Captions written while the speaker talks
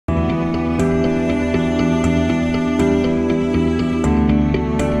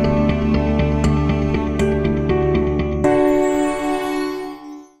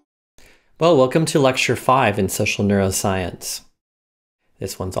Well, welcome to Lecture 5 in Social Neuroscience.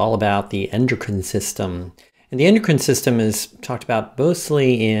 This one's all about the endocrine system. And the endocrine system is talked about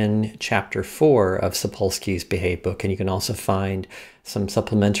mostly in Chapter 4 of Sapolsky's Behave book, and you can also find some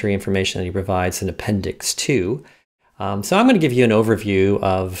supplementary information that he provides in Appendix 2. So I'm going to give you an overview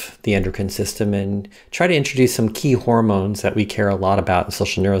of the endocrine system and try to introduce some key hormones that we care a lot about in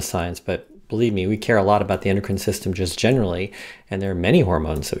social neuroscience, but believe me, we care a lot about the endocrine system just generally, and there are many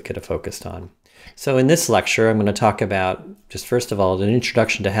hormones that we could have focused on. So in this lecture, I'm going to talk about, just first of all, an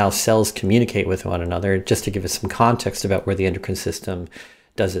introduction to how cells communicate with one another, just to give us some context about where the endocrine system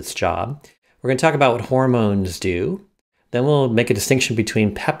does its job. We're going to talk about what hormones do. Then we'll make a distinction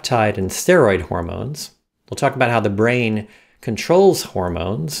between peptide and steroid hormones. We'll talk about how the brain controls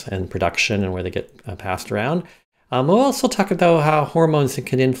hormones and production and where they get passed around. We'll also talk about how hormones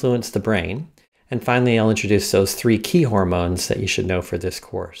can influence the brain. And finally, I'll introduce those 3 key hormones that you should know for this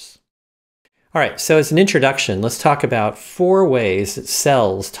course. All right, so as an introduction, let's talk about 4 ways that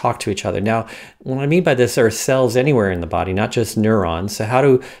cells talk to each other. Now, what I mean by this are cells anywhere in the body, not just neurons. So how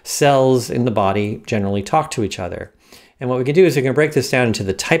do cells in the body generally talk to each other? And what we can do is we can break this down into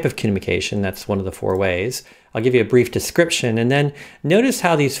the type of communication. That's one of the 4 ways. I'll give you a brief description, and then notice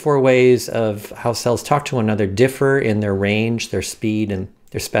how these 4 ways of how cells talk to one another differ in their range, their speed, and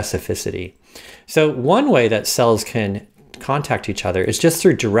their specificity. So one way that cells can contact each other is just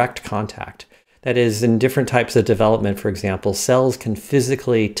through direct contact. That is, in different types of development, for example, cells can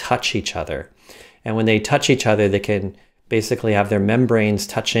physically touch each other. And when they touch each other, they can basically have their membranes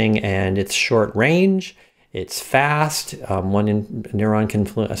touching, and it's short range. It's fast.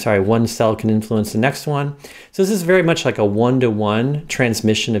 One cell can influence the next one. So this is very much like a one-to-one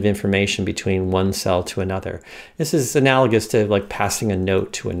transmission of information between one cell to another. This is analogous to like passing a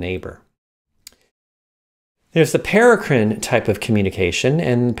note to a neighbor. There's the paracrine type of communication,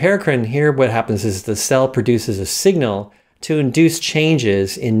 and paracrine here, what happens is the cell produces a signal to induce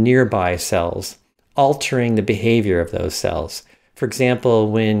changes in nearby cells, altering the behavior of those cells. For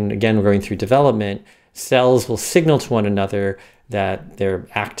example, when, again, we're going through development, cells will signal to one another that they're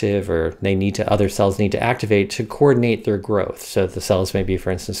active, or other cells need to activate to coordinate their growth. So the cells maybe,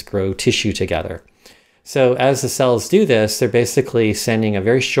 for instance, grow tissue together. So as the cells do this, they're basically sending a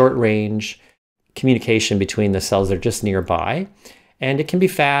very short range communication between the cells that are just nearby. And it can be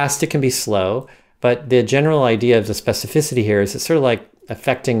fast, it can be slow, but the general idea of the specificity here is it's sort of like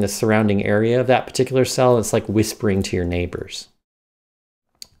affecting the surrounding area of that particular cell. It's like whispering to your neighbors.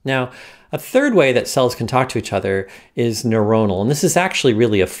 Now, a third way that cells can talk to each other is neuronal. And this is actually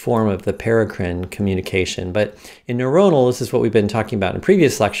really a form of the paracrine communication. But in neuronal, this is what we've been talking about in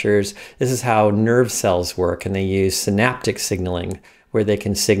previous lectures. This is how nerve cells work, and they use synaptic signaling, where they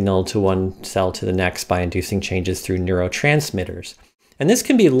can signal to one cell to the next by inducing changes through neurotransmitters. And this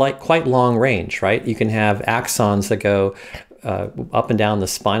can be quite long range, right? You can have axons that go up and down the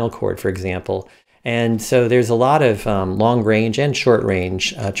spinal cord, for example. And so there's a lot of long range and short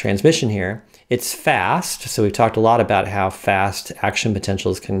range transmission here. It's fast, so we've talked a lot about how fast action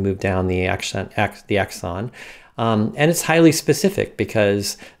potentials can move down the axon. And it's highly specific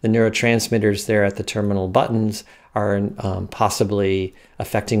because the neurotransmitters there at the terminal buttons are possibly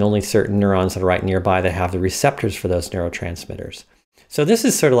affecting only certain neurons that are right nearby that have the receptors for those neurotransmitters. So this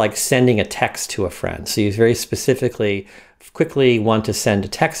is sort of like sending a text to a friend. So you very specifically, quickly want to send a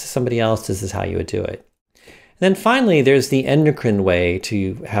text to somebody else. This is how you would do it. And then finally, there's the endocrine way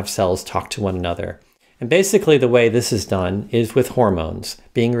to have cells talk to one another. And basically the way this is done is with hormones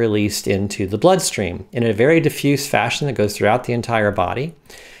being released into the bloodstream in a very diffuse fashion that goes throughout the entire body.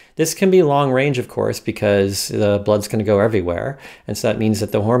 This can be long range, of course, because the blood's going to go everywhere. And so that means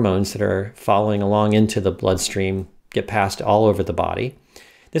that the hormones that are following along into the bloodstream get passed all over the body.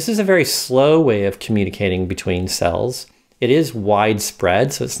 This is a very slow way of communicating between cells. It is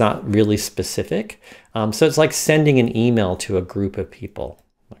widespread, so it's not really specific. So it's like sending an email to a group of people,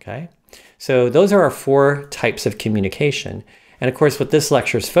 okay? So those are our 4 types of communication. And of course, what this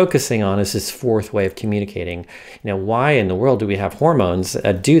lecture is focusing on is this 4th way of communicating. Why in the world do we have hormones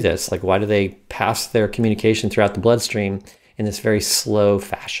that do this? Like, why do they pass their communication throughout the bloodstream in this very slow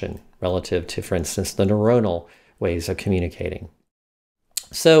fashion relative to, for instance, the neuronal ways of communicating?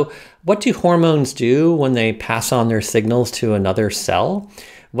 So what do hormones do when they pass on their signals to another cell?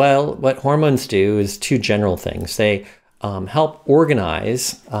 Well, what hormones do is 2 general things. They help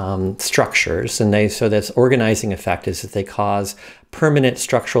organize structures, and so this organizing effect is that they cause permanent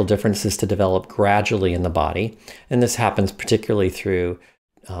structural differences to develop gradually in the body, and this happens particularly through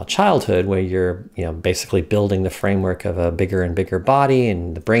childhood, where you're basically building the framework of a bigger and bigger body,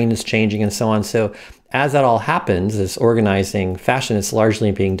 and the brain is changing and so on. So as that all happens, this organizing fashion is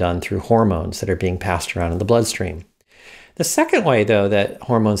largely being done through hormones that are being passed around in the bloodstream. The second way, though, that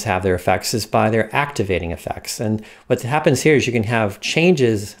hormones have their effects is by their activating effects. And what happens here is you can have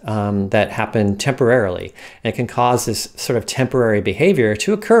changes that happen temporarily. And it can cause this sort of temporary behavior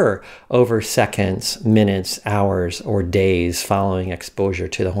to occur over seconds, minutes, hours, or days following exposure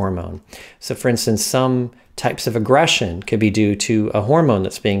to the hormone. So for instance, some types of aggression could be due to a hormone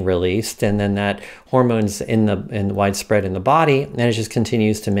that's being released, and then that hormone's in widespread in the body, and it just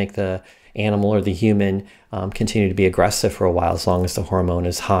continues to make the animal or the human continue to be aggressive for a while, as long as the hormone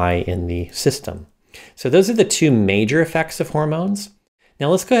is high in the system. So those are the two major effects of hormones. Now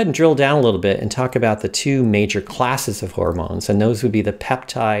let's go ahead and drill down a little bit and talk about the two major classes of hormones, and those would be the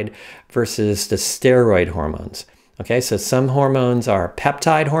peptide versus the steroid hormones. Okay, so some hormones are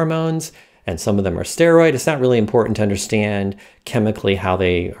peptide hormones, and some of them are steroid. It's not really important to understand chemically how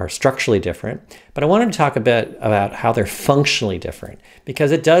they are structurally different, but I wanted to talk a bit about how they're functionally different,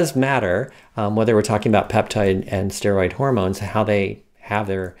 because it does matter whether we're talking about peptide and steroid hormones, how they have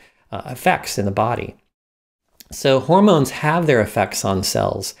their effects in the body. So hormones have their effects on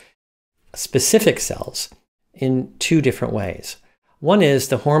cells, specific cells, in two different ways. One is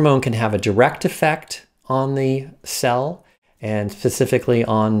the hormone can have a direct effect on the cell, and specifically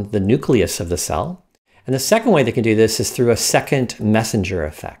on the nucleus of the cell. And the second way they can do this is through a second messenger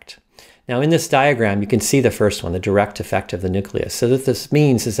effect. Now in this diagram, you can see the first one, the direct effect of the nucleus. So what this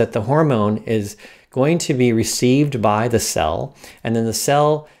means is that the hormone is going to be received by the cell, and then the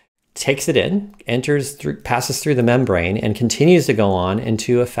cell takes it in, passes through the membrane, and continues to go on and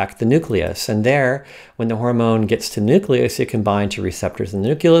to affect the nucleus. And there, when the hormone gets to the nucleus, it can bind to receptors in the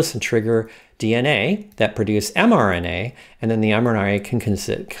nucleus and trigger DNA that produce mRNA, and then the mRNA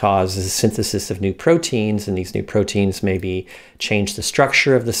can cause the synthesis of new proteins, and these new proteins maybe change the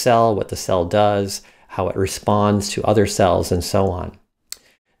structure of the cell, what the cell does, how it responds to other cells, and so on.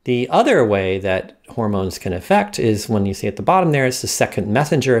 The other way that hormones can affect is when you see at the bottom there, it's the second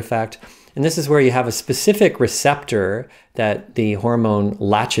messenger effect. And this is where you have a specific receptor that the hormone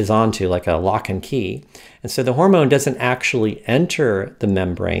latches onto, like a lock and key. And so the hormone doesn't actually enter the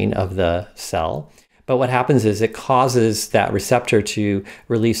membrane of the cell, but what happens is it causes that receptor to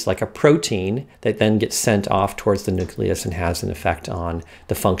release like a protein that then gets sent off towards the nucleus and has an effect on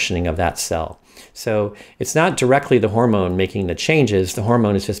the functioning of that cell. So it's not directly the hormone making the changes. The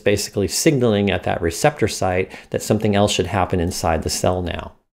hormone is just basically signaling at that receptor site that something else should happen inside the cell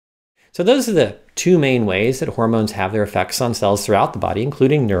now. So those are the two main ways that hormones have their effects on cells throughout the body,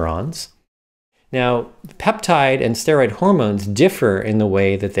 including neurons. Now, peptide and steroid hormones differ in the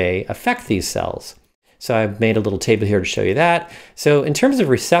way that they affect these cells. So I've made a little table here to show you that. So in terms of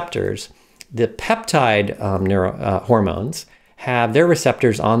receptors, the peptide hormones have their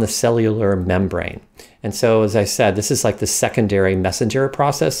receptors on the cellular membrane. And so, as I said, this is like the secondary messenger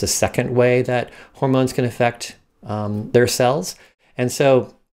process, the second way that hormones can affect their cells. And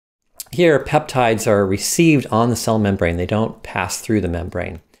so here, peptides are received on the cell membrane. They don't pass through the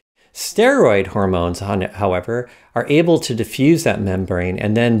membrane. Steroid hormones, however, are able to diffuse that membrane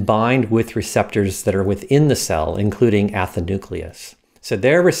and then bind with receptors that are within the cell, including at the nucleus. So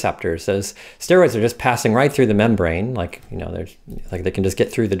their receptors, those steroids are just passing right through the membrane, like they can just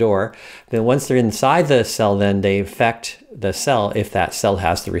get through the door. Then once they're inside the cell, then they affect the cell if that cell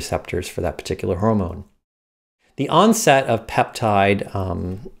has the receptors for that particular hormone. The onset of peptide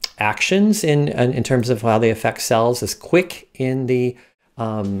actions in terms of how they affect cells is quick in the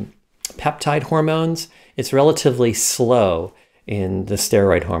peptide hormones. It's relatively slow in the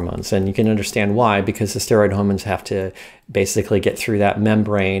steroid hormones. And you can understand why, because the steroid hormones have to basically get through that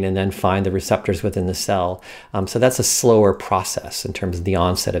membrane and then find the receptors within the cell. So that's a slower process in terms of the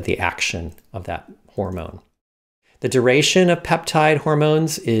onset of the action of that hormone. The duration of peptide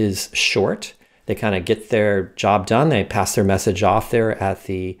hormones is short. They kind of get their job done. They pass their message off there at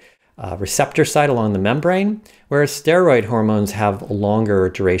the receptor site along the membrane, whereas steroid hormones have longer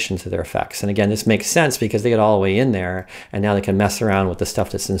durations of their effects. And again, this makes sense because they get all the way in there, and now they can mess around with the stuff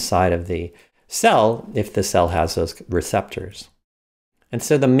that's inside of the cell if the cell has those receptors. And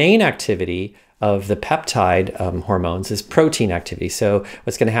so the main activity of the peptide hormones is protein activity. So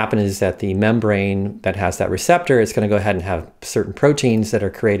what's going to happen is that the membrane that has that receptor is going to go ahead and have certain proteins that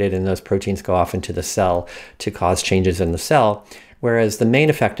are created, and those proteins go off into the cell to cause changes in the cell. Whereas the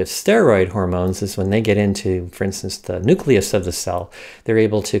main effect of steroid hormones is when they get into, for instance, the nucleus of the cell, they're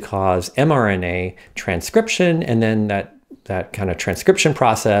able to cause mRNA transcription, and then that that kind of transcription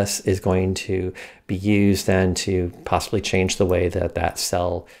process is going to be used then to possibly change the way that that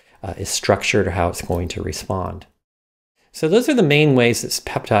cell is structured or how it's going to respond. So those are the main ways that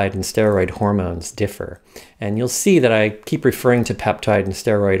peptide and steroid hormones differ. And you'll see that I keep referring to peptide and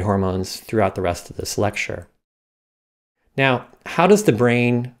steroid hormones throughout the rest of this lecture. Now, how does the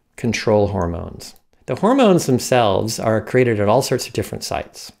brain control hormones? The hormones themselves are created at all sorts of different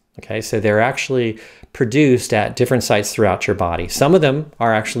sites. Okay, so they're actually produced at different sites throughout your body. Some of them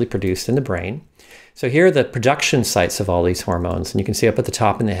are actually produced in the brain. So here are the production sites of all these hormones. And you can see up at the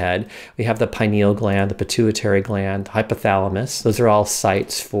top in the head, we have the pineal gland, the pituitary gland, the hypothalamus. Those are all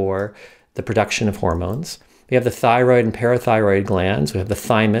sites for the production of hormones. We have the thyroid and parathyroid glands. We have the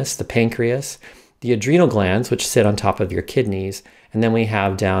thymus, the pancreas, the adrenal glands, which sit on top of your kidneys. And then we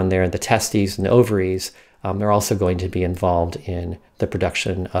have down there the testes and ovaries. They're also going to be involved in the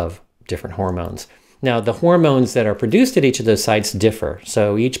production of different hormones. Now, the hormones that are produced at each of those sites differ.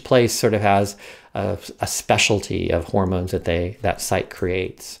 So each place sort of has a specialty of hormones that that site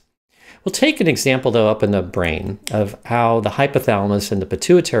creates. We'll take an example, though, up in the brain of how the hypothalamus and the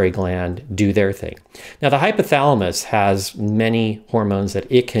pituitary gland do their thing. Now, the hypothalamus has many hormones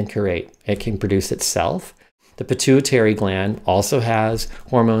that it can create. It can produce itself. The pituitary gland also has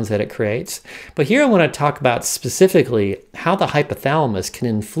hormones that it creates. But here I want to talk about specifically how the hypothalamus can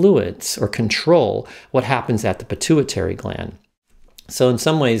influence or control what happens at the pituitary gland. So in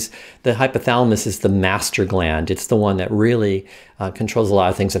some ways, the hypothalamus is the master gland. It's the one that really controls a lot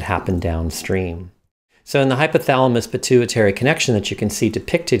of things that happen downstream. So in the hypothalamus-pituitary connection that you can see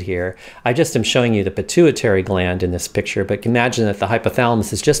depicted here, I just am showing you the pituitary gland in this picture, but imagine that the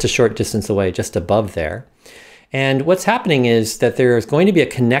hypothalamus is just a short distance away, just above there. And what's happening is that there's going to be a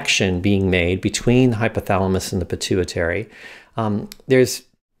connection being made between the hypothalamus and the pituitary. The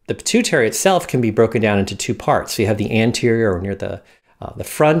pituitary itself can be broken down into two parts. So you have the anterior or near the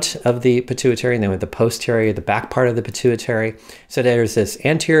front of the pituitary, and then with the posterior, the back part of the pituitary. So there's this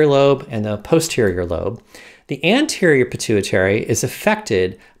anterior lobe and the posterior lobe. The anterior pituitary is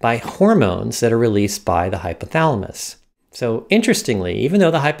affected by hormones that are released by the hypothalamus. So interestingly, even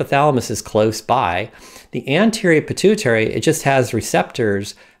though the hypothalamus is close by, the anterior pituitary, it just has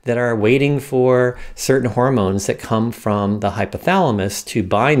receptors that are waiting for certain hormones that come from the hypothalamus to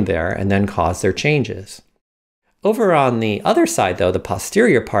bind there and then cause their changes. Over on the other side, though, the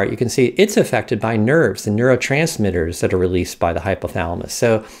posterior part, you can see it's affected by nerves and neurotransmitters that are released by the hypothalamus.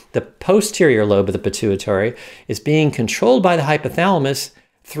 So the posterior lobe of the pituitary is being controlled by the hypothalamus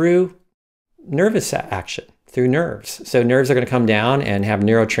through nervous action, through nerves. So nerves are going to come down and have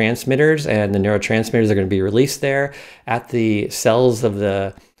neurotransmitters, and the neurotransmitters are going to be released there at the cells of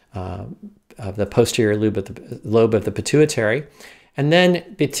the posterior lobe of the pituitary. And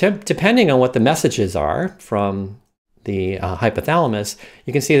then depending on what the messages are from the hypothalamus,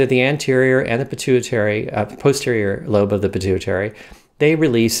 you can see that the anterior and the pituitary, posterior lobe of the pituitary, they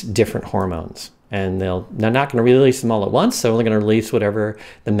release different hormones. And they're not going to release them all at once. They're only going to release whatever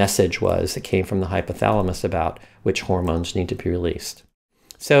the message was that came from the hypothalamus about which hormones need to be released.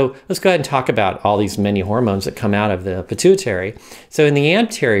 So let's go ahead and talk about all these many hormones that come out of the pituitary. So in the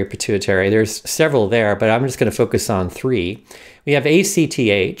anterior pituitary, there's several there, but I'm just going to focus on three. We have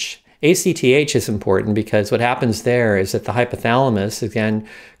ACTH. ACTH is important because what happens there is that the hypothalamus is again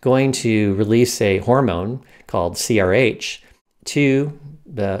going to release a hormone called CRH to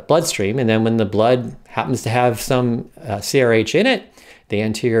the bloodstream, and then when the blood happens to have some CRH in it, the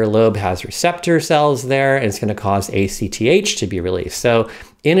anterior lobe has receptor cells there, and it's going to cause ACTH to be released. So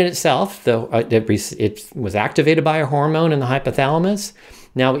in itself, it was activated by a hormone in the hypothalamus.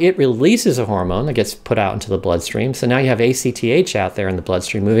 Now it releases a hormone that gets put out into the bloodstream. So now you have ACTH out there in the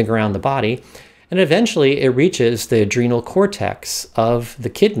bloodstream moving around the body, and eventually it reaches the adrenal cortex of the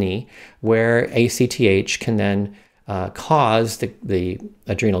kidney, where ACTH can then cause the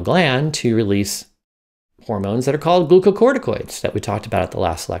adrenal gland to release hormones that are called glucocorticoids that we talked about at the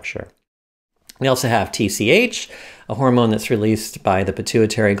last lecture. We also have TSH, a hormone that's released by the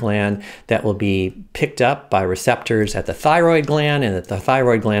pituitary gland that will be picked up by receptors at the thyroid gland, and that the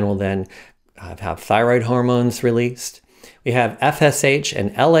thyroid gland will then have thyroid hormones released. We have FSH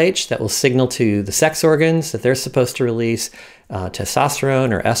and LH that will signal to the sex organs that they're supposed to release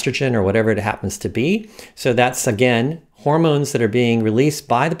testosterone or estrogen or whatever it happens to be. So that's, again, hormones that are being released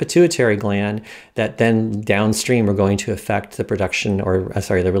by the pituitary gland that then downstream are going to affect the production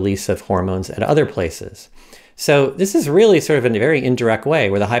the release of hormones at other places. So this is really sort of in a very indirect way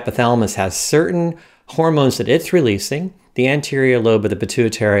where the hypothalamus has certain hormones that it's releasing. The anterior lobe of the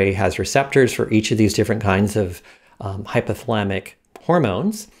pituitary has receptors for each of these different kinds of hypothalamic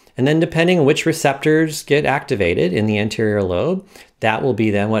hormones. And then depending on which receptors get activated in the anterior lobe, that will be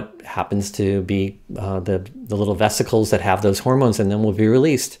then what happens to be the little vesicles that have those hormones, and then will be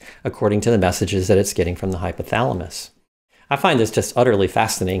released according to the messages that it's getting from the hypothalamus. I find this just utterly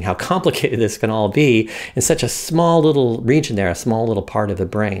fascinating how complicated this can all be in such a small little region there, a small little part of the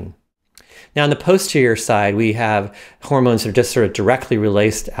brain. Now, on the posterior side, we have hormones that are just sort of directly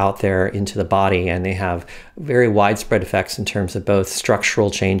released out there into the body, and they have very widespread effects in terms of both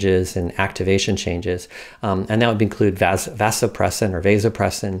structural changes and activation changes. And that would include vasopressin or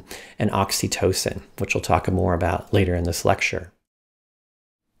vasopressin and oxytocin, which we'll talk more about later in this lecture.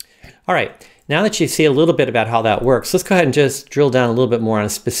 All right, now that you see a little bit about how that works, let's go ahead and just drill down a little bit more on a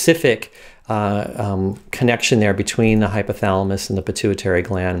specific connection there between the hypothalamus and the pituitary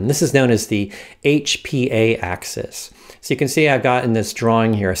gland. And this is known as the HPA axis. So you can see I've got in this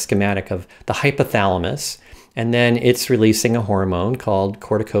drawing here a schematic of the hypothalamus, and then it's releasing a hormone called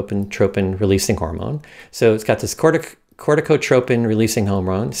corticotropin releasing hormone. So it's got this corticotropin releasing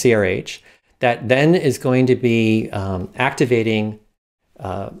hormone, CRH, that then is going to be activating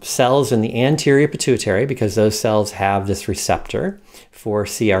cells in the anterior pituitary, because those cells have this receptor for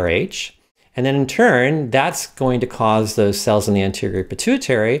CRH. And then in turn, that's going to cause those cells in the anterior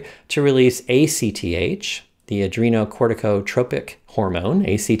pituitary to release ACTH, the adrenocorticotropic hormone,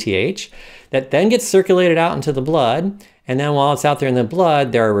 ACTH, that then gets circulated out into the blood. And then while it's out there in the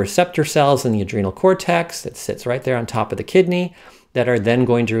blood, there are receptor cells in the adrenal cortex that sits right there on top of the kidney that are then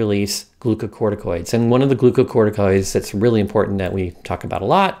going to release glucocorticoids. And one of the glucocorticoids that's really important that we talk about a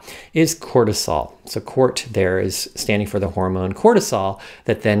lot is cortisol. So cort there is standing for the hormone cortisol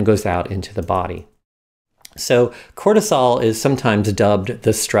that then goes out into the body. So cortisol is sometimes dubbed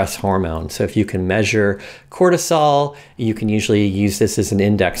the stress hormone. So if you can measure cortisol, you can usually use this as an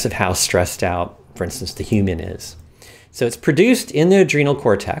index of how stressed out, for instance, the human is. So it's produced in the adrenal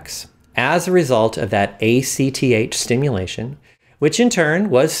cortex as a result of that ACTH stimulation, which in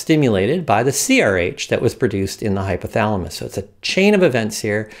turn was stimulated by the CRH that was produced in the hypothalamus. So it's a chain of events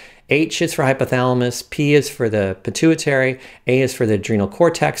here. H is for hypothalamus, P is for the pituitary, A is for the adrenal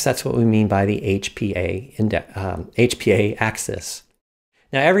cortex. That's what we mean by the HPA axis.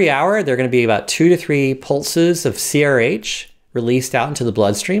 Now, every hour, there are going to be about 2 to 3 pulses of CRH released out into the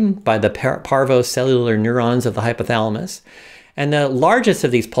bloodstream by the parvocellular neurons of the hypothalamus. And the largest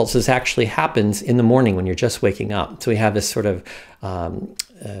of these pulses actually happens in the morning when you're just waking up. So we have this sort of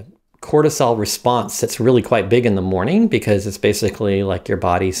cortisol response that's really quite big in the morning, because it's basically like your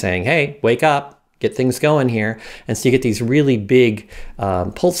body saying, hey, wake up, get things going here. And so you get these really big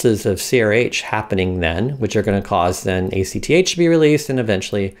pulses of CRH happening then, which are going to cause then ACTH to be released and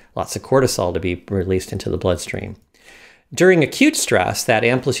eventually lots of cortisol to be released into the bloodstream. During acute stress, that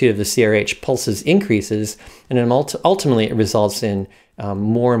amplitude of the CRH pulses increases, and then ultimately it results in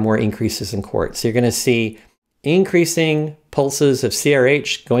more and more increases in cort. So you're going to see increasing pulses of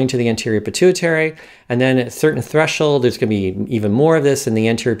CRH going to the anterior pituitary, and then at a certain threshold, there's going to be even more of this, and the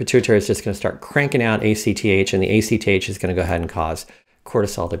anterior pituitary is just going to start cranking out ACTH, and the ACTH is going to go ahead and cause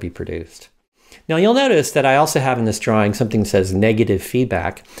cortisol to be produced. Now you'll notice that I also have in this drawing something that says negative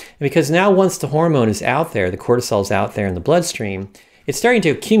feedback, because now once the hormone is out there, the cortisol is out there in the bloodstream, it's starting to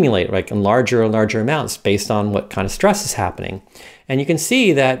accumulate like in larger and larger amounts based on what kind of stress is happening. And you can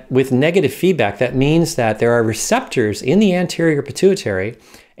see that with negative feedback, that means that there are receptors in the anterior pituitary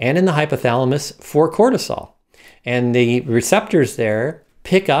and in the hypothalamus for cortisol. And the receptors there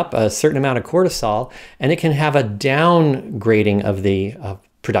pick up a certain amount of cortisol, and it can have a downgrading of the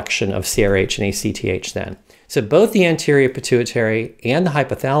production of CRH and ACTH then. So both the anterior pituitary and the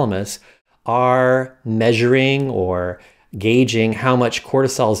hypothalamus are measuring or gauging how much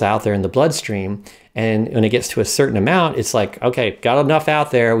cortisol is out there in the bloodstream. And when it gets to a certain amount, it's like, okay, got enough out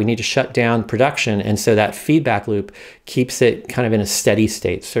there, we need to shut down production. And so that feedback loop keeps it kind of in a steady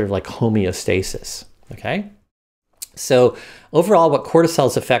state, sort of like homeostasis, okay? So overall, what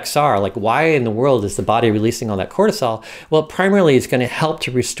cortisol's effects are, like why in the world is the body releasing all that cortisol? Well, primarily it's going to help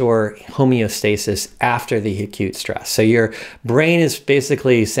to restore homeostasis after the acute stress. So your brain is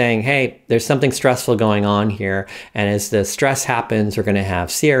basically saying, hey, there's something stressful going on here. And as the stress happens, we're going to have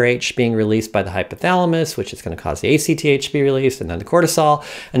CRH being released by the hypothalamus, which is going to cause the ACTH to be released, and then the cortisol.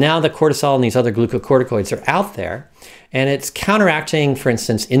 And now the cortisol and these other glucocorticoids are out there. And it's counteracting, for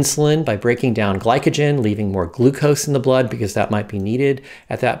instance, insulin by breaking down glycogen, leaving more glucose in the blood because that might be needed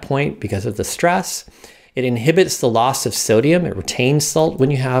at that point because of the stress. It inhibits the loss of sodium. It retains salt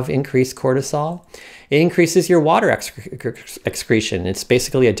when you have increased cortisol. It increases your water excretion. It's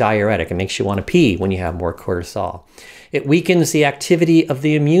basically a diuretic. It makes you want to pee when you have more cortisol. It weakens the activity of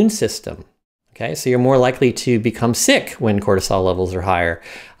the immune system. Okay, so you're more likely to become sick when cortisol levels are higher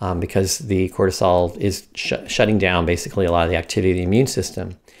because the cortisol is shutting down basically a lot of the activity of the immune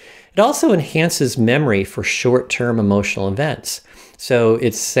system. It also enhances memory for short-term emotional events. So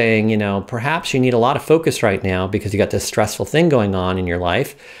it's saying, you know, perhaps you need a lot of focus right now because you got this stressful thing going on in your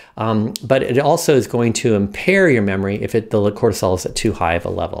life, but it also is going to impair your memory if the cortisol is at too high of a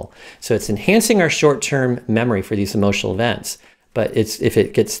level. So it's enhancing our short-term memory for these emotional events, but if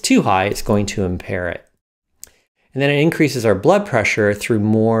it gets too high, it's going to impair it. And then it increases our blood pressure through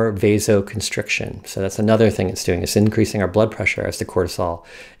more vasoconstriction. So that's another thing it's doing. It's increasing our blood pressure as the cortisol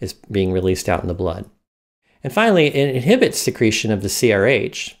is being released out in the blood. And finally, it inhibits secretion of the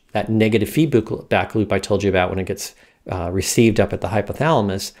CRH, that negative feedback loop I told you about when it gets received up at the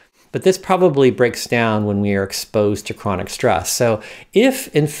hypothalamus. But this probably breaks down when we are exposed to chronic stress. So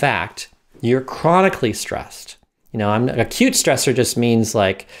if, in fact, you're chronically stressed, you know, acute stressor just means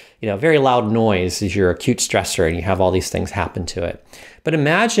like, you know, very loud noise is your acute stressor and you have all these things happen to it. But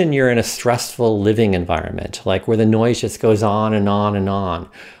imagine you're in a stressful living environment, like where the noise just goes on and on and on,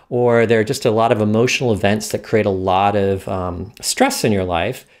 or there are just a lot of emotional events that create a lot of stress in your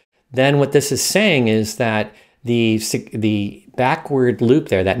life. Then what this is saying is that the backward loop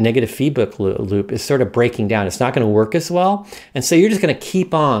there, that negative feedback loop is sort of breaking down. It's not going to work as well. And so you're just going to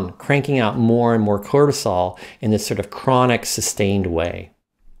keep on cranking out more and more cortisol in this sort of chronic, sustained way.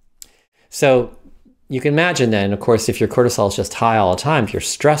 So you can imagine then, of course, if your cortisol is just high all the time, if you're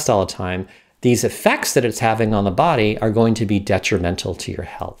stressed all the time, these effects that it's having on the body are going to be detrimental to your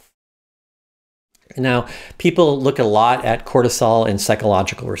health. Now, people look a lot at cortisol in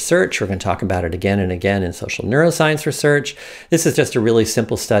psychological research. We're going to talk about it again and again in social neuroscience research. This is just a really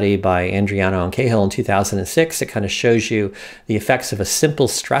simple study by Andriano and Cahill in 2006. It kind of shows you the effects of a simple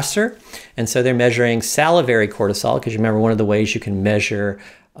stressor. And so they're measuring salivary cortisol, because you remember one of the ways you can measure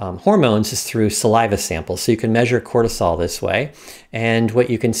hormones is through saliva samples. So you can measure cortisol this way. And what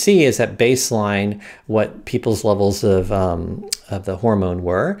you can see is at baseline what people's levels of the hormone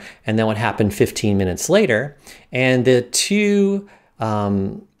were, and then what happened 15 minutes later. And the two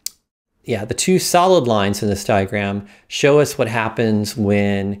solid lines in this diagram show us what happens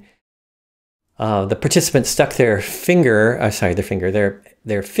when the participant stuck their fist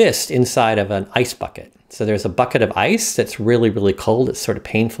inside of an ice bucket. So there's a bucket of ice that's really, really cold. It's sort of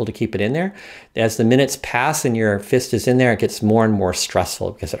painful to keep it in there. As the minutes pass and your fist is in there, it gets more and more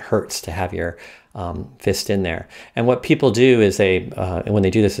stressful because it hurts to have your fist in there. And what people do is when they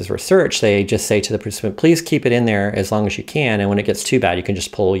do this as research, they just say to the participant, please keep it in there as long as you can. And when it gets too bad, you can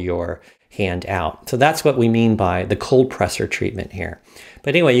just pull your hand out. So that's what we mean by the cold pressor treatment here.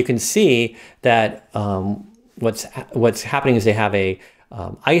 But anyway, you can see that what's happening is they have a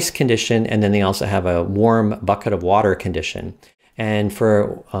ice condition, and then they also have a warm bucket of water condition. And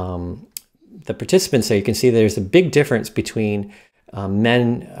for the participants, so you can see there's a big difference between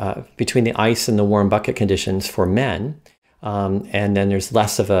between the ice and the warm bucket conditions for men, and then there's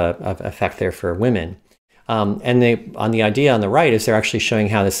less of a effect there for women. And on the idea on the right is they're actually showing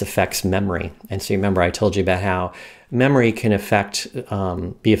how this affects memory. And so you remember I told you about how memory can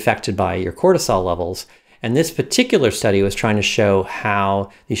be affected by your cortisol levels. And this particular study was trying to show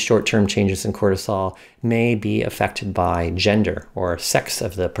how these short-term changes in cortisol may be affected by gender or sex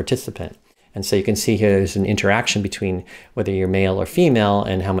of the participant. And so you can see here there's an interaction between whether you're male or female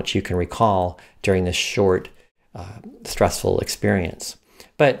and how much you can recall during this short, stressful experience.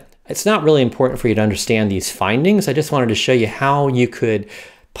 But it's not really important for you to understand these findings. I just wanted to show you how you could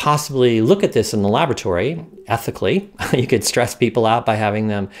possibly look at this in the laboratory ethically. You could stress people out by having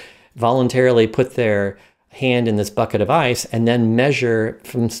them voluntarily put their hand in this bucket of ice and then measure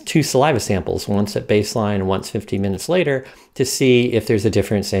from two saliva samples, once at baseline and once 15 minutes later, to see if there's a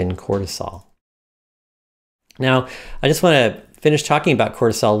difference in cortisol. Now, I just want to finish talking about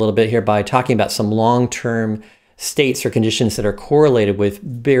cortisol a little bit here by talking about some long-term states or conditions that are correlated with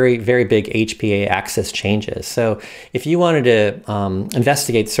very, very big HPA axis changes. So if you wanted to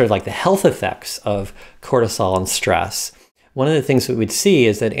investigate sort of like the health effects of cortisol and stress, one of the things that we'd see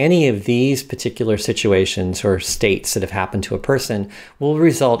is that any of these particular situations or states that have happened to a person will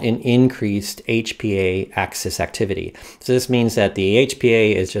result in increased HPA axis activity. So this means that the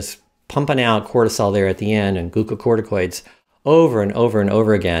HPA is just pumping out cortisol there at the end and glucocorticoids over and over and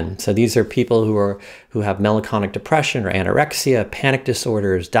over again. So these are people who have melancholic depression or anorexia, panic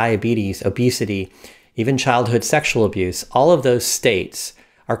disorders, diabetes, obesity, even childhood sexual abuse. All of those states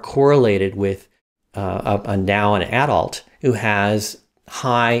are correlated with now an adult who has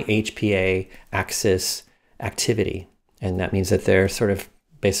high HPA axis activity. And that means that they're sort of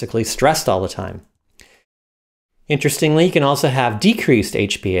basically stressed all the time. Interestingly, you can also have decreased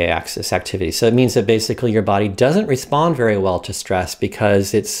HPA axis activity. So it means that basically your body doesn't respond very well to stress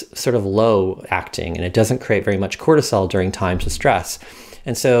because it's sort of low acting and it doesn't create very much cortisol during times of stress.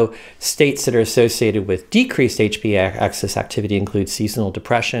 And so states that are associated with decreased HPA axis activity include seasonal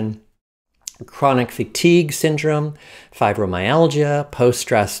depression, chronic fatigue syndrome, fibromyalgia,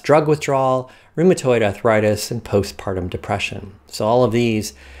 post-stress drug withdrawal, rheumatoid arthritis, and postpartum depression. So all of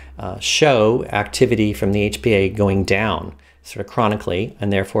these show activity from the HPA going down sort of chronically,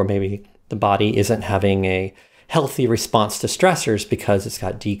 and therefore maybe the body isn't having a healthy response to stressors because it's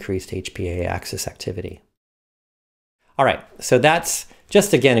got decreased HPA axis activity. All right, so that's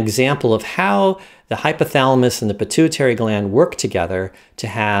just again an example of how the hypothalamus and the pituitary gland work together to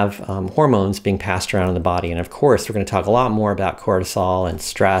have hormones being passed around in the body. And of course, we're going to talk a lot more about cortisol and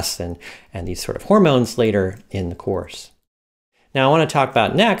stress and these sort of hormones later in the course. Now, I want to talk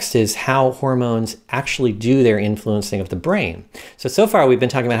about next is how hormones actually do their influencing of the brain. So far we've been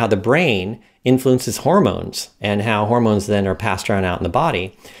talking about how the brain influences hormones and how hormones then are passed around out in the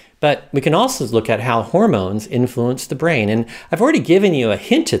body. But we can also look at how hormones influence the brain. And I've already given you a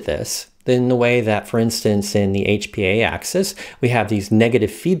hint at this in the way that, for instance, in the HPA axis, we have these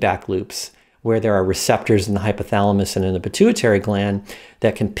negative feedback loops where there are receptors in the hypothalamus and in the pituitary gland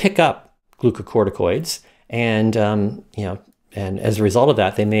that can pick up glucocorticoids and, and as a result of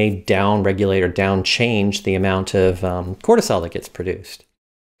that, they may down-regulate or down-change the amount of cortisol that gets produced.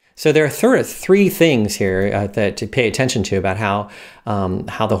 So there are three things here that to pay attention to about how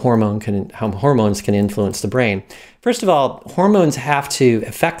hormones can influence the brain. First of all, hormones have to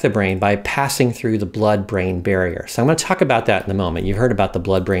affect the brain by passing through the blood-brain barrier. So I'm going to talk about that in a moment. You've heard about the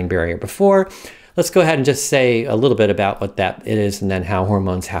blood-brain barrier before. Let's go ahead and just say a little bit about what that is and then how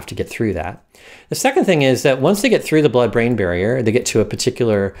hormones have to get through that. The second thing is that once they get through the blood-brain barrier, they get to a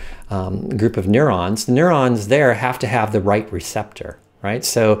particular group of neurons. The neurons there have to have the right receptor, right?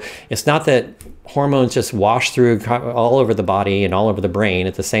 So it's not that hormones just wash through all over the body and all over the brain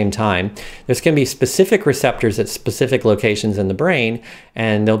at the same time. There's going to be specific receptors at specific locations in the brain,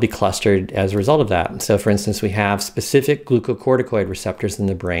 and they'll be clustered as a result of that. So for instance, we have specific glucocorticoid receptors in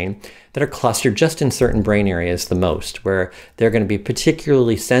the brain that are clustered just in certain brain areas the most, where they're going to be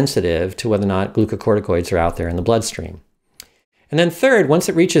particularly sensitive to whether or not glucocorticoids are out there in the bloodstream. And then third, once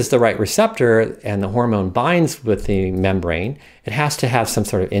it reaches the right receptor and the hormone binds with the membrane, it has to have some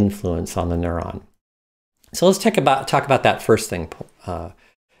sort of influence on the neuron. So let's talk about that first thing, how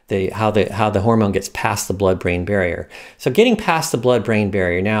the hormone gets past the blood-brain barrier. So getting past the blood-brain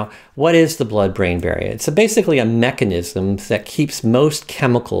barrier. Now, what is the blood-brain barrier? It's basically a mechanism that keeps most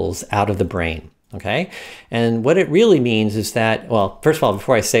chemicals out of the brain. Okay, and what it really means is that, well, first of all,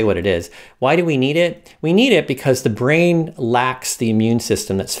 before I say what it is, why do we need it? We need it because the brain lacks the immune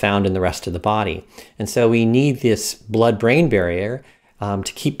system that's found in the rest of the body. And so we need this blood-brain barrier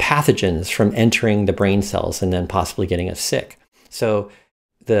to keep pathogens from entering the brain cells and then possibly getting us sick. So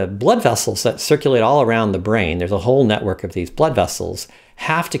the blood vessels that circulate all around the brain, there's a whole network of these blood vessels,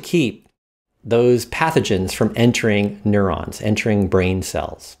 have to keep those pathogens from entering neurons, entering brain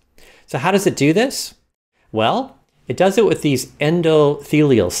cells. So how does it do this? Well, it does it with these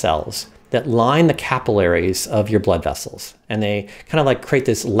endothelial cells that line the capillaries of your blood vessels. And they kind of like create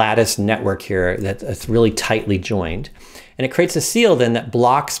this lattice network here that's really tightly joined. And it creates a seal then that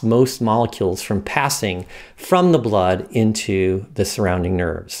blocks most molecules from passing from the blood into the surrounding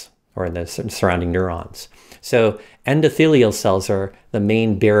nerves or the surrounding neurons. So endothelial cells are the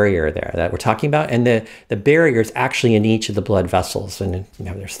main barrier there that we're talking about. And the barrier is actually in each of the blood vessels. And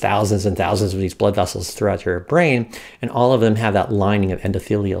there's thousands and thousands of these blood vessels throughout your brain, and all of them have that lining of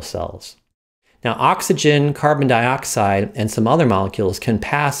endothelial cells. Now, oxygen, carbon dioxide, and some other molecules can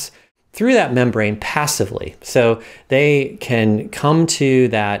pass through that membrane passively. So they can come to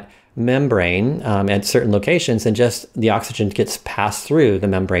that membrane at certain locations, and just the oxygen gets passed through the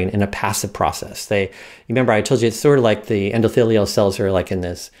membrane in a passive process. Remember I told you it's sort of like the endothelial cells are like in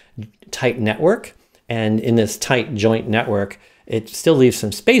this tight network, and in this tight joint network, it still leaves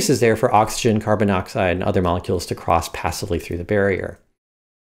some spaces there for oxygen, carbon dioxide, and other molecules to cross passively through the barrier.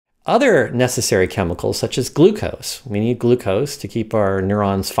 Other necessary chemicals, such as glucose. We need glucose to keep our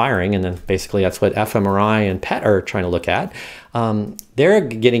neurons firing, and then basically that's what fMRI and PET are trying to look at. They're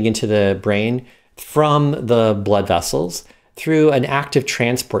getting into the brain from the blood vessels through an active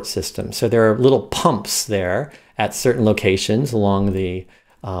transport system. So there are little pumps there at certain locations along the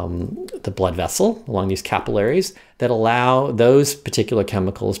blood vessel, along these capillaries, that allow those particular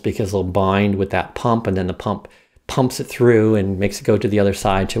chemicals, because they'll bind with that pump, and then the pump pumps it through and makes it go to the other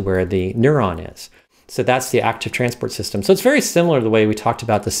side to where the neuron is. So that's the active transport system. So it's very similar to the way we talked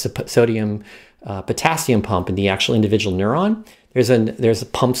about the sodium potassium pump in the actual individual neuron, there's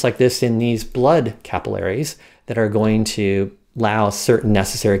pumps like this in these blood capillaries that are going to allow certain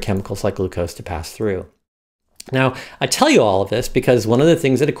necessary chemicals like glucose to pass through. Now, I tell you all of this because one of the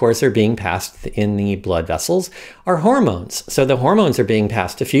things that, of course, are being passed in the blood vessels are hormones. So the hormones are being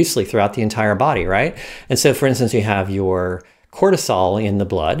passed diffusely throughout the entire body, right? And so, for instance, you have your cortisol in the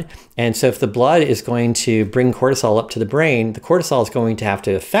blood. And so if the blood is going to bring cortisol up to the brain, the cortisol is going to have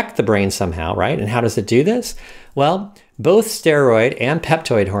to affect the brain somehow, right? And how does it do this? Well, both steroid and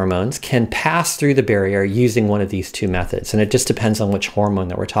peptide hormones can pass through the barrier using one of these two methods. And it just depends on which hormone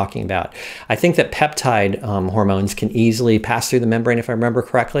that we're talking about. I think that peptide hormones can easily pass through the membrane, if I remember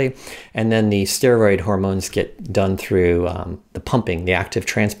correctly. And then the steroid hormones get done through the pumping, the active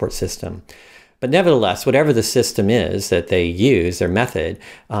transport system. But nevertheless, whatever the system is that they use, their method,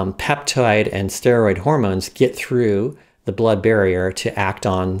 peptide and steroid hormones get through the blood barrier to act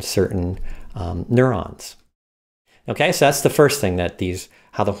on certain neurons. Okay, so that's the first thing, that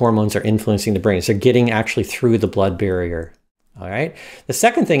how the hormones are influencing the brain. So they're getting actually through the blood barrier. All right. The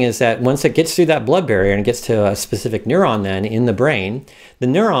second thing is that once it gets through that blood barrier and gets to a specific neuron then in the brain, the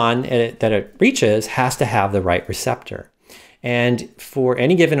neuron that it reaches has to have the right receptor. And for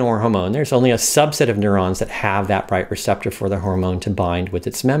any given hormone, there's only a subset of neurons that have that right receptor for the hormone to bind with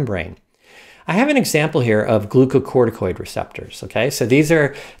its membrane. I have an example here of glucocorticoid receptors. Okay, so these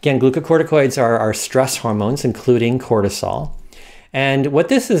are, again, glucocorticoids are our stress hormones, including cortisol. And what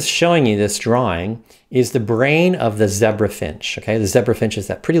this is showing you, this drawing, is the brain of the zebra finch. Okay, the zebra finch is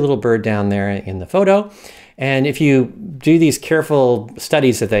that pretty little bird down there in the photo. And if you do these careful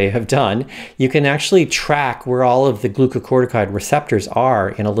studies that they have done, you can actually track where all of the glucocorticoid receptors are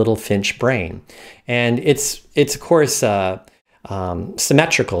in a little finch brain. And it's of course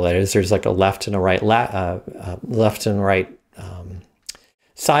symmetrical. That is, there's like a left and a right,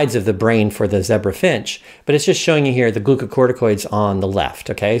 sides of the brain for the zebra finch, but it's just showing you here the glucocorticoids on the left.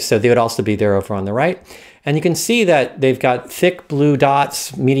 Okay, so they would also be there over on the right. And you can see that they've got thick blue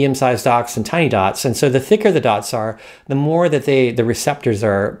dots, medium-sized dots, and tiny dots. And so the thicker the dots are, the more that the receptors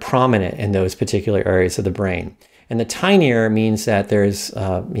are prominent in those particular areas of the brain. And the tinier means that there's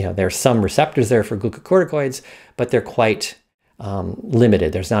some receptors there for glucocorticoids, but they're quite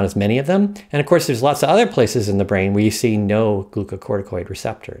limited. There's not as many of them. And of course, there's lots of other places in the brain where you see no glucocorticoid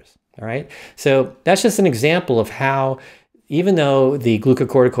receptors. All right. So that's just an example of how, even though the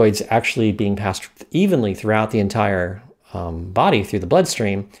glucocorticoids actually being passed evenly throughout the entire body through the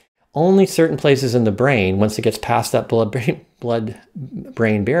bloodstream, only certain places in the brain, once it gets past that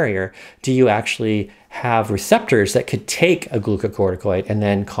blood-brain barrier, do you actually have receptors that could take a glucocorticoid and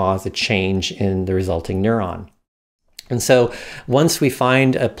then cause a change in the resulting neuron. And so once we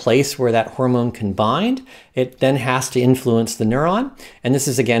find a place where that hormone can bind, it then has to influence the neuron. And this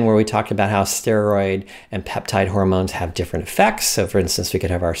is again where we talked about how steroid and peptide hormones have different effects. So for instance, we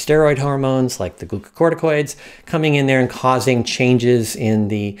could have our steroid hormones like the glucocorticoids coming in there and causing changes in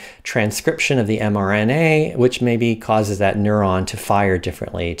the transcription of the mRNA, which maybe causes that neuron to fire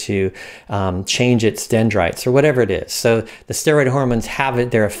differently, to change its dendrites or whatever it is. So the steroid hormones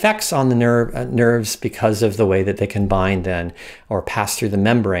have their effects on the nerves because of the way that they can bind then, or pass through the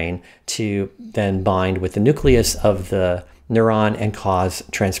membrane to then bind with the nucleus of the neuron and cause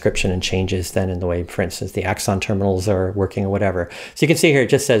transcription and changes then in the way, for instance, the axon terminals are working or whatever. So you can see here, it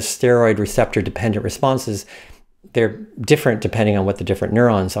just says steroid receptor dependent responses. They're different depending on what the different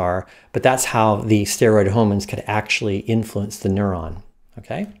neurons are, but that's how the steroid hormones could actually influence the neuron,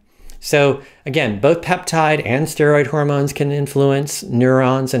 okay? So again, both peptide and steroid hormones can influence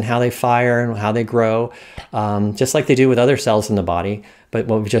neurons and how they fire and how they grow, just like they do with other cells in the body. But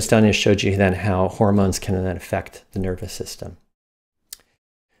what we've just done is showed you then how hormones can then affect the nervous system.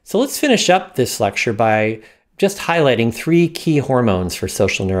 So let's finish up this lecture by just highlighting 3 key hormones for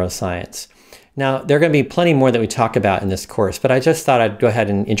social neuroscience. Now, there are going to be plenty more that we talk about in this course, but I just thought I'd go ahead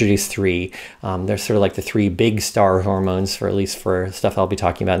and introduce 3. They're sort of like the 3 big star hormones, for at least for stuff I'll be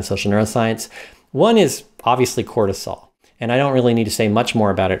talking about in social neuroscience. One is obviously cortisol. And I don't really need to say much more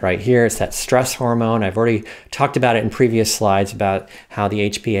about it right here. It's that stress hormone. I've already talked about it in previous slides about how the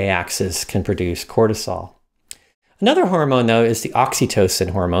HPA axis can produce cortisol. Another hormone, though, is the oxytocin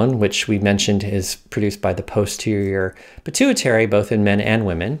hormone, which we mentioned is produced by the posterior pituitary, both in men and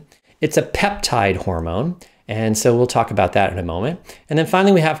women. It's a peptide hormone, and so we'll talk about that in a moment. And then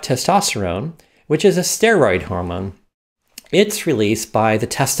finally, we have testosterone, which is a steroid hormone. It's released by the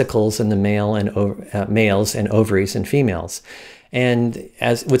testicles in the males and ovaries in females. And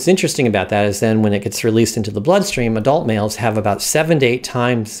what's interesting about that is then when it gets released into the bloodstream, adult males have about 7 to 8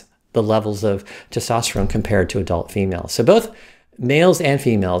 times the levels of testosterone compared to adult females. So both Males and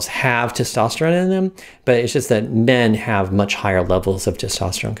females have testosterone in them, but it's just that men have much higher levels of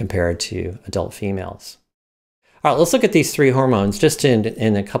testosterone compared to adult females. All right, let's look at these three hormones just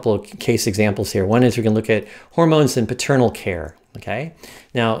in a couple of case examples here. One is we can look at hormones in paternal care, okay?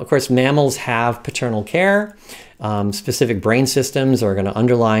 Now, of course, mammals have paternal care. Specific brain systems are going to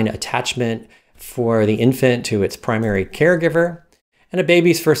underline attachment for the infant to its primary caregiver. And a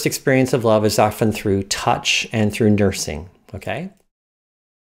baby's first experience of love is often through touch and through nursing. Okay.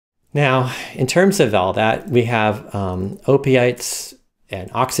 Now, in terms of all that, we have opiates and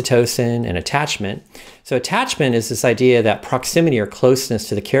oxytocin and attachment. So attachment is this idea that proximity or closeness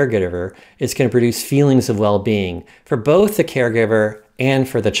to the caregiver is going to produce feelings of well-being for both the caregiver and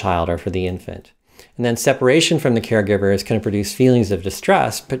for the child or for the infant. And then separation from the caregiver is going to produce feelings of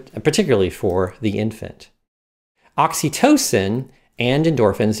distress, particularly for the infant. Oxytocin and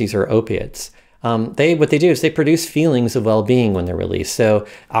endorphins, these are opiates, what they do is they produce feelings of well-being when they're released. So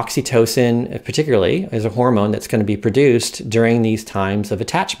oxytocin particularly is a hormone that's going to be produced during these times of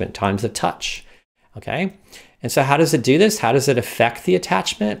attachment, times of touch. Okay. And so how does it do this? How does it affect the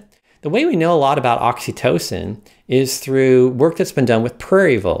attachment? The way we know a lot about oxytocin is through work that's been done with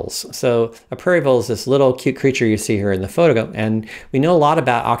prairie voles. So a prairie vole is this little cute creature you see here in the photo. And we know a lot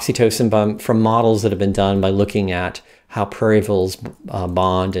about oxytocin from models that have been done by looking at how prairie voles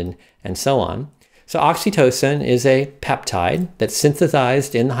bond and so on. So oxytocin is a peptide that's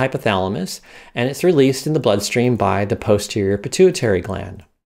synthesized in the hypothalamus, and it's released in the bloodstream by the posterior pituitary gland.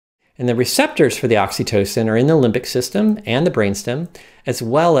 And the receptors for the oxytocin are in the limbic system and the brainstem, as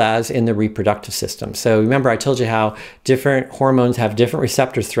well as in the reproductive system. So remember, I told you how different hormones have different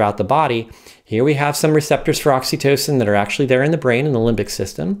receptors throughout the body. Here we have some receptors for oxytocin that are actually there in the brain, in the limbic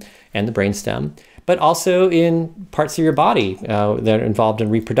system and the brainstem, but also in parts of your body that are involved in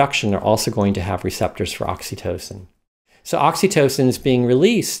reproduction are also going to have receptors for oxytocin. So oxytocin is being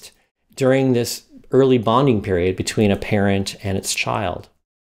released during this early bonding period between a parent and its child.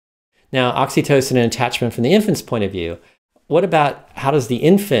 Now, oxytocin and attachment from the infant's point of view, what about how does the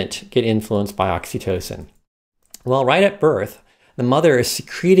infant get influenced by oxytocin? Well, right at birth, the mother is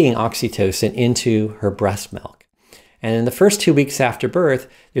secreting oxytocin into her breast milk. And in the first 2 weeks after birth,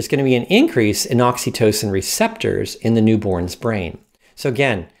 there's going to be an increase in oxytocin receptors in the newborn's brain. So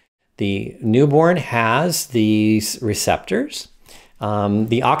again, the newborn has these receptors.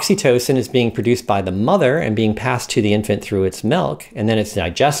 The oxytocin is being produced by the mother and being passed to the infant through its milk, and then it's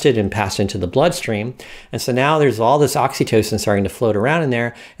digested and passed into the bloodstream. And so now there's all this oxytocin starting to float around in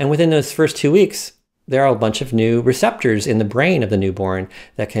there. And within those first 2 weeks, there are a bunch of new receptors in the brain of the newborn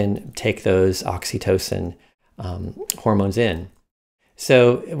that can take those oxytocin hormones in.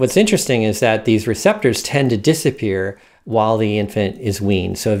 So what's interesting is that these receptors tend to disappear while the infant is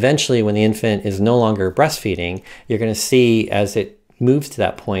weaned. So eventually when the infant is no longer breastfeeding, you're going to see, as it moves to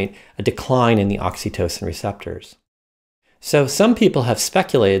that point, a decline in the oxytocin receptors. So some people have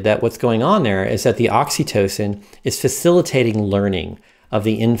speculated that what's going on there is that the oxytocin is facilitating learning of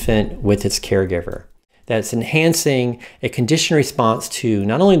the infant with its caregiver. That it's enhancing a conditioned response to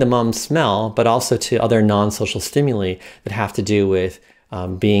not only the mom's smell, but also to other non-social stimuli that have to do with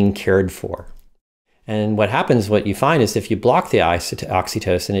being cared for. And what happens, what you find is if you block the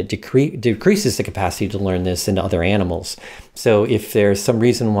oxytocin, it decreases the capacity to learn this in other animals. So if there's some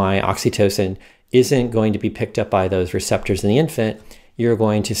reason why oxytocin isn't going to be picked up by those receptors in the infant, you're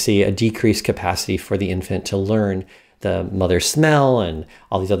going to see a decreased capacity for the infant to learn the mother's smell and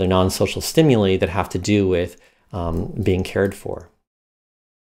all these other non-social stimuli that have to do with being cared for.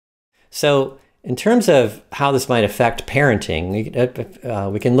 So in terms of how this might affect parenting,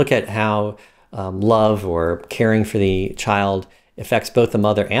 we can look at how love or caring for the child affects both the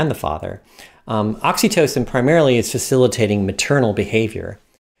mother and the father. Oxytocin primarily is facilitating maternal behavior.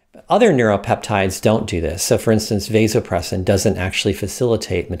 Other neuropeptides don't do this. So for instance, vasopressin doesn't actually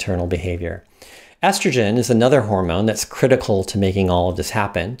facilitate maternal behavior. Estrogen is another hormone that's critical to making all of this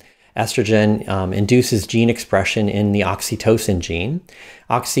happen. Estrogen induces gene expression in the oxytocin gene.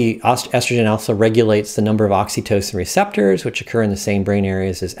 Estrogen also regulates the number of oxytocin receptors, which occur in the same brain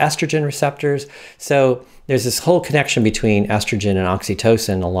areas as estrogen receptors. So there's this whole connection between estrogen and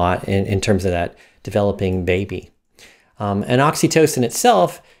oxytocin a lot in terms of that developing baby. And oxytocin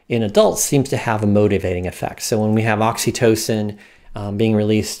itself in adults seems to have a motivating effect. So when we have oxytocin being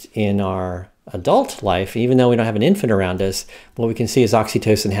released in our adult life, even though we don't have an infant around us, what we can see is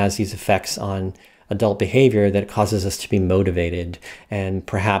oxytocin has these effects on adult behavior that causes us to be motivated, and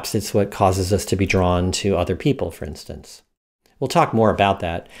perhaps it's what causes us to be drawn to other people, for instance. We'll talk more about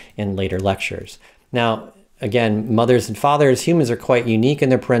that in later lectures. Now, again, mothers and fathers, humans are quite unique in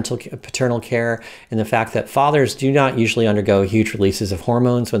their paternal care, and the fact that fathers do not usually undergo huge releases of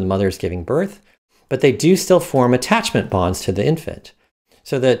hormones when the mother is giving birth, but they do still form attachment bonds to the infant.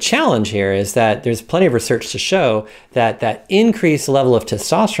 So the challenge here is that there's plenty of research to show that that increased level of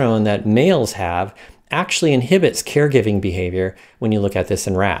testosterone that males have actually inhibits caregiving behavior when you look at this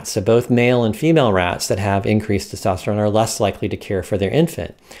in rats. So both male and female rats that have increased testosterone are less likely to care for their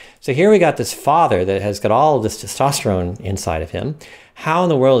infant. So here we got this father that has got all of this testosterone inside of him. How in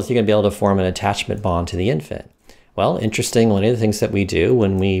the world is he going to be able to form an attachment bond to the infant? Well, interesting, one of the things that we do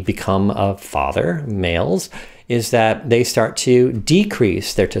when we become a father, males, is that they start to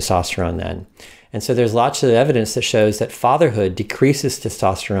decrease their testosterone then. And so there's lots of evidence that shows that fatherhood decreases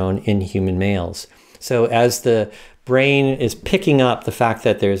testosterone in human males. So as the brain is picking up the fact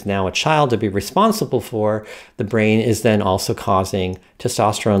that there's now a child to be responsible for, the brain is then also causing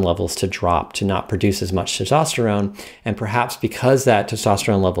testosterone levels to drop, to not produce as much testosterone. And perhaps because that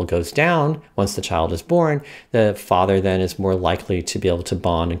testosterone level goes down once the child is born, the father then is more likely to be able to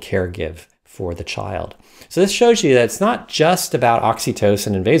bond and caregive for the child. So this shows you that it's not just about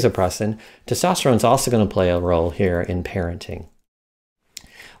oxytocin and vasopressin. Testosterone is also going to play a role here in parenting.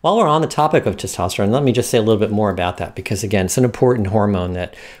 While we're on the topic of testosterone, let me just say a little bit more about that because, again, it's an important hormone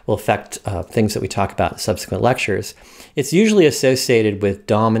that will affect things that we talk about in subsequent lectures. It's usually associated with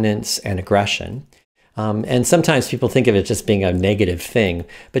dominance and aggression. And sometimes people think of it just being a negative thing.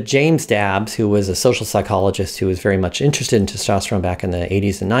 But James Dabbs, who was a social psychologist who was very much interested in testosterone back in the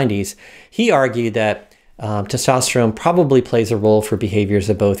 80s and 90s, he argued that testosterone probably plays a role for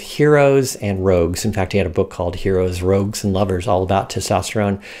behaviors of both heroes and rogues. In fact, he had a book called Heroes, Rogues, and Lovers all about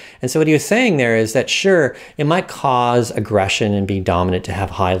testosterone. And so what he was saying there is that, sure, it might cause aggression and be dominant to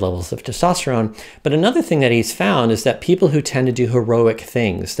have high levels of testosterone. But another thing that he's found is that people who tend to do heroic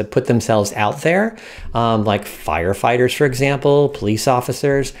things, that put themselves out there, like firefighters, for example, police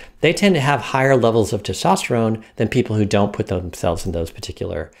officers, they tend to have higher levels of testosterone than people who don't put themselves in those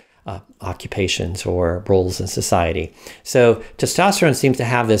particular occupations or roles in society. So testosterone seems to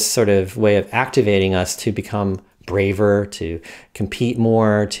have this sort of way of activating us to become braver, to compete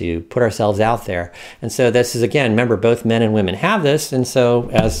more, to put ourselves out there. And so this is, again, remember, both men and women have this. And so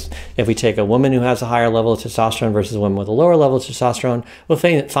if we take a woman who has a higher level of testosterone versus a woman with a lower level of testosterone, we'll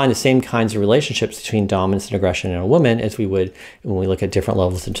find the same kinds of relationships between dominance and aggression in a woman as we would when we look at different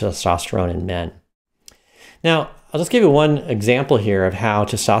levels of testosterone in men. Now, I'll just give you one example here of how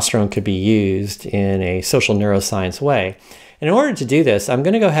testosterone could be used in a social neuroscience way. And in order to do this, I'm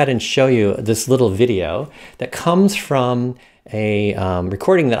going to go ahead and show you this little video that comes from a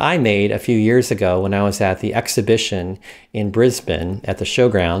recording that I made a few years ago when I was at the exhibition in Brisbane at the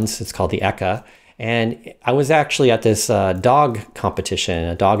showgrounds. It's called the ECA. And I was actually at this dog competition,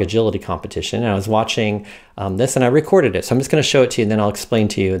 a dog agility competition, and I was watching this and I recorded it. So I'm just going to show it to you and then I'll explain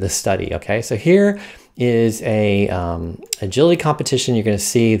to you the study, okay? So here is a agility competition. You're going to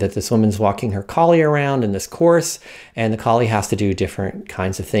see that this woman's walking her collie around in this course, and the collie has to do different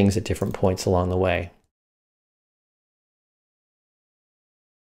kinds of things at different points along the way.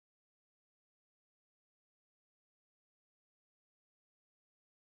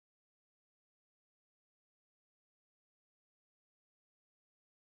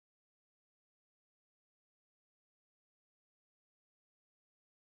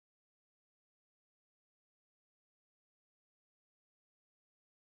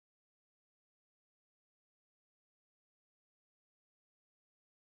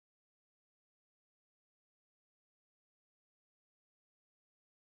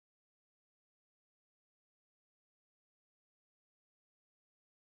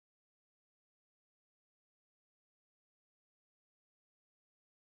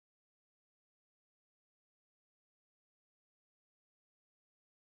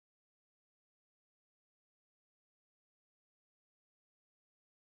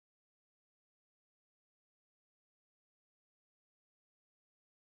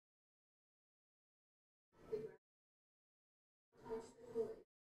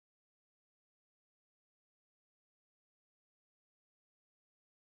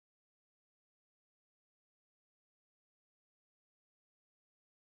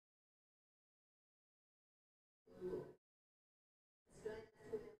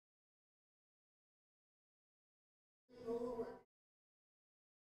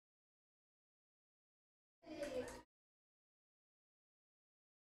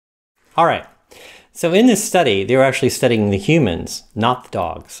 All right. So in this study, they were actually studying the humans, not the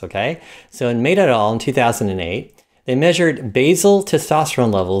dogs, okay? So in Maid et al. In 2008, they measured basal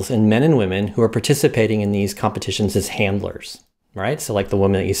testosterone levels in men and women who are participating in these competitions as handlers, right? So like the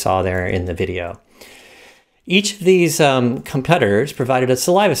woman that you saw there in the video. Each of these competitors provided a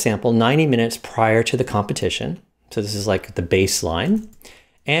saliva sample 90 minutes prior to the competition. So this is like the baseline.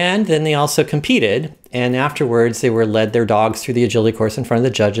 And then they also competed, and afterwards they led their dogs through the agility course in front of the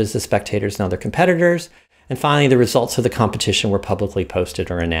judges, the spectators, and other competitors. And finally, the results of the competition were publicly posted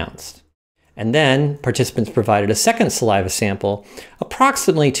or announced. And then participants provided a second saliva sample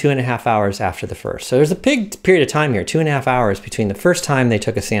approximately 2.5 hours after the first. So there's a big period of time here, 2.5 hours between the first time they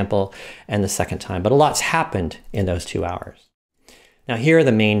took a sample and the second time. But a lot's happened in those 2 hours. Now here are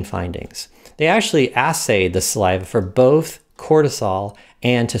the main findings. They actually assayed the saliva for both cortisol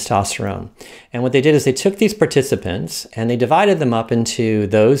and testosterone. And what they did is they took these participants and they divided them up into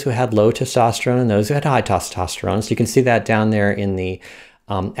those who had low testosterone and those who had high testosterone. So you can see that down there in the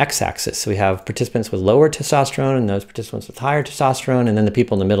x-axis. So we have participants with lower testosterone and those participants with higher testosterone, and then the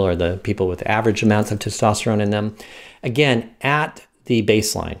people in the middle are the people with average amounts of testosterone in them. Again, at the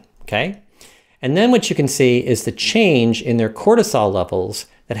baseline, okay? And then what you can see is the change in their cortisol levels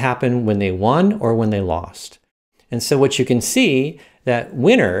that happened when they won or when they lost. And so what you can see that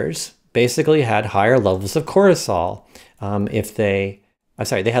winners basically had higher levels of cortisol they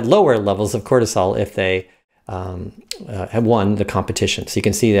had lower levels of cortisol if they had won the competition. So you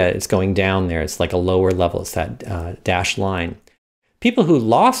can see that it's going down there. It's like a lower level. It's that dashed line. People who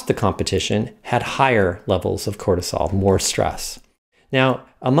lost the competition had higher levels of cortisol, more stress. Now,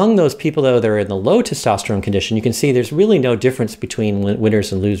 among those people, though, that are in the low testosterone condition, you can see there's really no difference between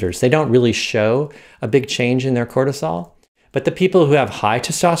winners and losers. They don't really show a big change in their cortisol. But the people who have high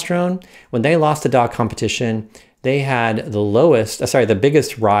testosterone, when they lost the dog competition, they had the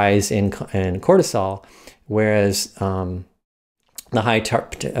biggest rise in cortisol, whereas the high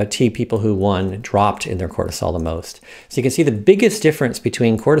T people who won dropped in their cortisol the most. So you can see the biggest difference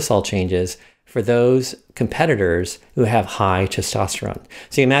between cortisol changes for those competitors who have high testosterone.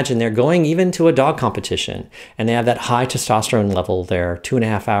 So you imagine they're going even to a dog competition and they have that high testosterone level there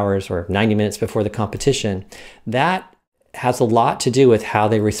 2.5 hours or 90 minutes before the competition. That has a lot to do with how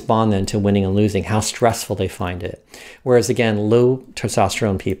they respond then to winning and losing, how stressful they find it. Whereas again, low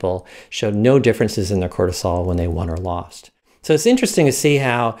testosterone people showed no differences in their cortisol when they won or lost. So it's interesting to see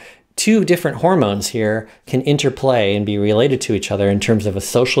how 2 different hormones here can interplay and be related to each other in terms of a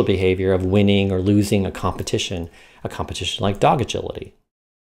social behavior of winning or losing a competition like dog agility.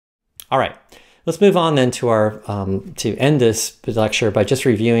 All right. Let's move on then to to end this lecture by just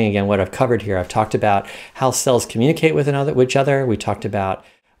reviewing again what I've covered here. I've talked about how cells communicate with each other. We talked about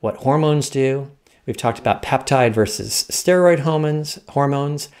what hormones do. We've talked about peptide versus steroid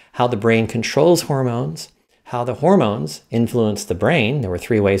hormones, how the brain controls hormones, how the hormones influence the brain. There were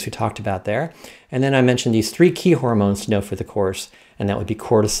 3 ways we talked about there. And then I mentioned these 3 key hormones to know for the course, and that would be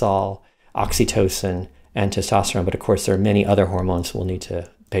cortisol, oxytocin, and testosterone. But of course, there are many other hormones we'll need to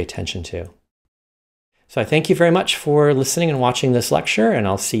pay attention to. So I thank you very much for listening and watching this lecture, and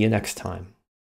I'll see you next time.